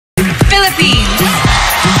Philippines.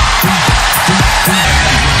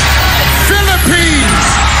 Philippines.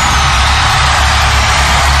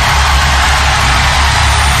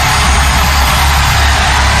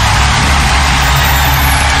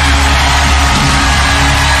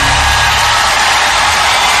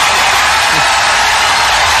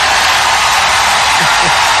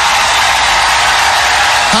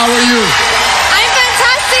 How are you? I'm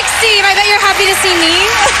fantastic, Steve. I bet you're happy to see me.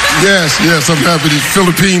 Yes, I'm happy. The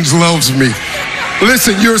Philippines loves me.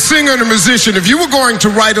 Listen, you're a singer and a musician. If you were going to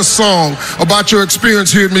write a song about your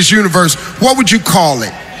experience here at Miss Universe, what would you call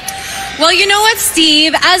it? Well, you know what,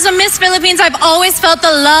 Steve? As a Miss Philippines, I've always felt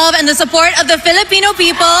the love and the support of the Filipino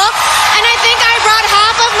people. And I think I brought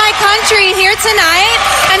half of my country here tonight.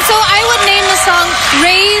 And so I would name the song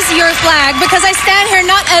Raise Your Flag, because I stand here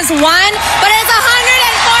not as one, but as 104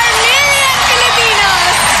 million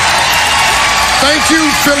Filipinos. Thank you,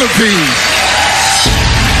 Philippines.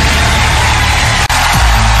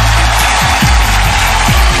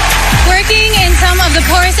 Working in some of the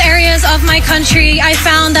poorest areas of my country, I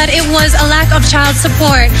found that it was a lack of child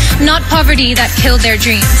support, not poverty, that killed their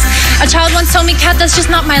dreams. A child once told me, "Kat, that's just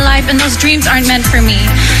not my life, and those dreams aren't meant for me."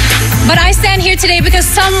 But I stand here today because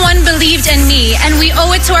someone believed in me, and we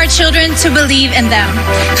owe it to our children to believe in them.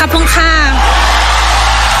 Kapong ka.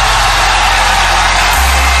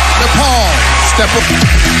 Nepal, step up.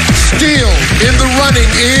 Still in the running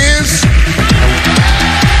is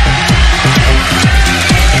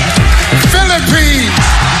Philippines.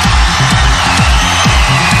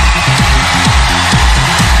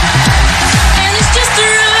 And it's just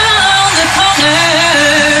around the corner.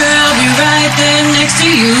 I'll be right there next to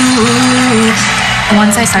you.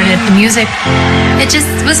 Once I started the music, it just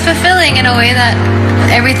was fulfilling in a way that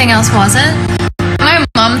everything else wasn't. My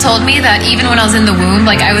mom told me that even when I was in the womb,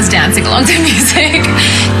 I was dancing along to music.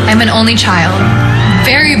 I'm an only child,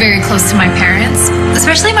 very, very close to my parents,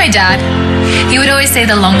 especially my dad. He would always say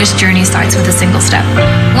the longest journey starts with a single step.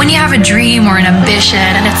 When you have a dream or an ambition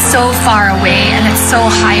and it's so far away and it's so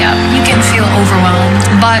high up, you can feel overwhelmed.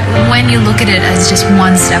 But when you look at it as just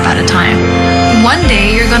one step at a time, one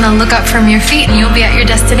day you're gonna look up from your feet and you'll be at your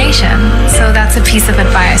destination. So that's a piece of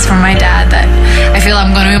advice from my dad that I feel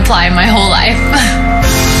I'm gonna apply my whole life.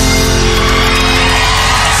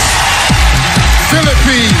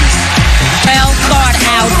 Philippines. Well thought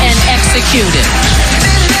out and executed.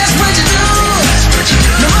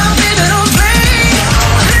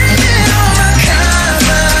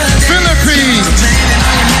 Philippines.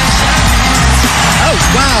 Oh,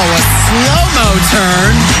 wow, a slow-mo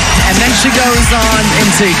turn. And then she goes on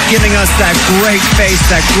into giving us that great face,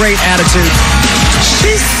 that great attitude.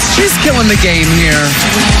 She's killing the game here.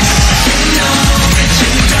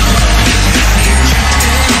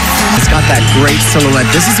 It's got that great silhouette.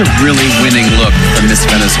 This is a really winning look for Miss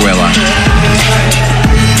Venezuela.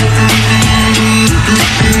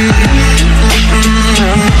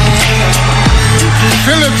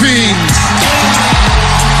 Philippines.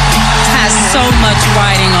 Has so much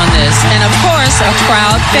riding on this. And of course, a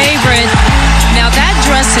crowd favorite. Now that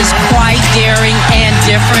dress is quite daring and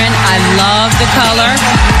different. I love the color.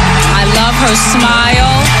 I love her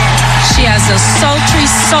smile. She has a sultry,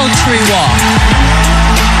 sultry walk.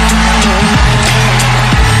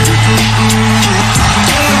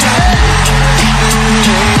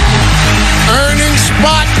 Earning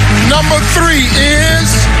spot number 3 is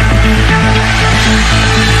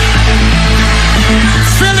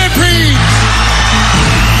Philippines.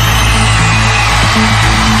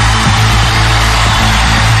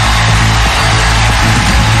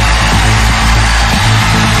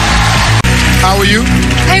 How are you?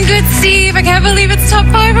 I'm good, Steve. I can't believe it's top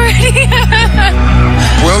 5 already.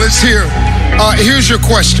 Well, it's here. Here's your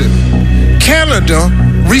question. Canada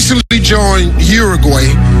recently joined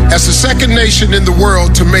Uruguay as the second nation in the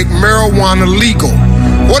world to make marijuana legal.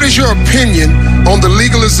 What is your opinion on the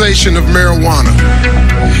legalization of marijuana?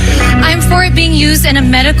 I'm for it being used in a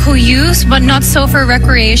medical use, but not so for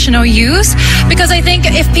recreational use. Because I think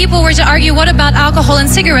if people were to argue, what about alcohol and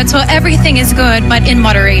cigarettes? Well, everything is good, but in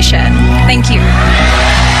moderation. Thank you.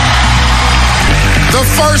 The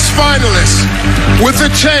first finalist with a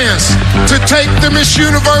chance to take the Miss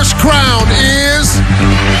Universe crown is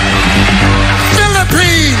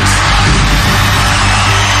Philippines.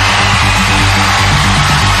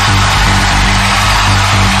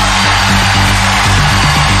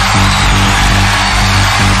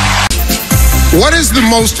 What is the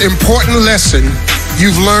most important lesson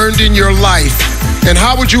you've learned in your life, and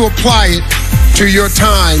how would you apply it to your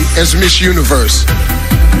time as Miss Universe?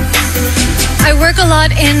 I work a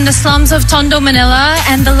lot in the slums of Tondo, Manila,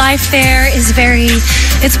 and the life there is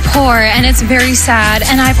it's poor and it's very sad.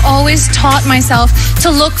 And I've always taught myself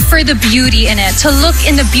to look for the beauty in it, to look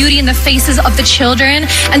in the beauty in the faces of the children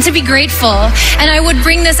and to be grateful. And I would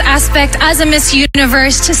bring this aspect as a Miss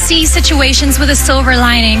Universe to see situations with a silver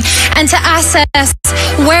lining and to assess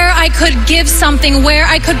where I could give something, where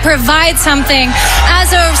I could provide something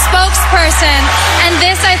as a spokesperson. And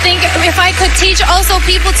this, I think, if I could teach also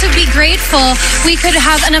people to be grateful, we could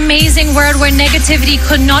have an amazing world where negativity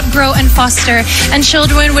could not grow and foster, and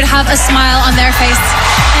children would have a smile on their face.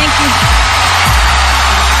 Thank you.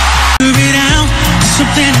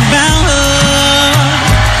 Something about her.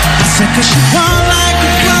 I said, 'cause she walk like a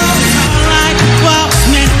boss,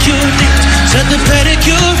 manicure nails, set the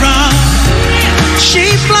pedicure on. She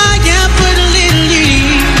fly, yeah, but a little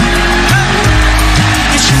lead.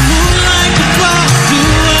 And she move like a boss, do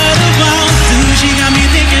what a boss do. She got me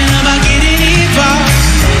thinking about getting involved.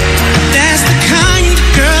 That's the kind of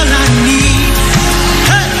girl I need.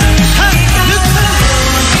 Hey, hey, listen.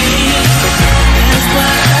 That's why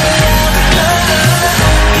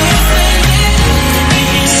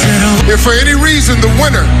If for any reason the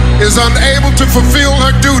winner is unable to fulfill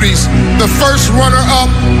her duties, the first runner-up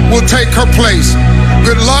will take her place.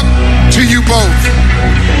 Good luck to you both.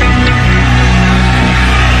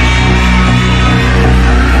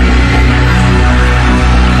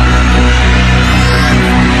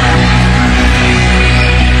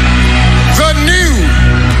 The new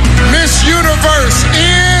Miss Universe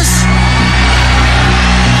is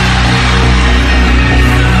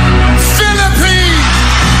Philippines.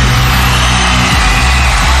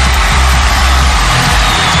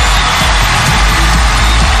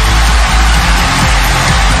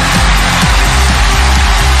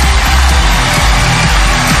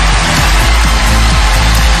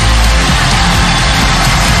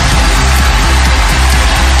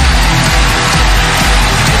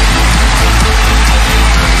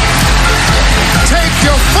 Take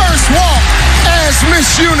your first walk as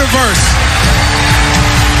Miss Universe.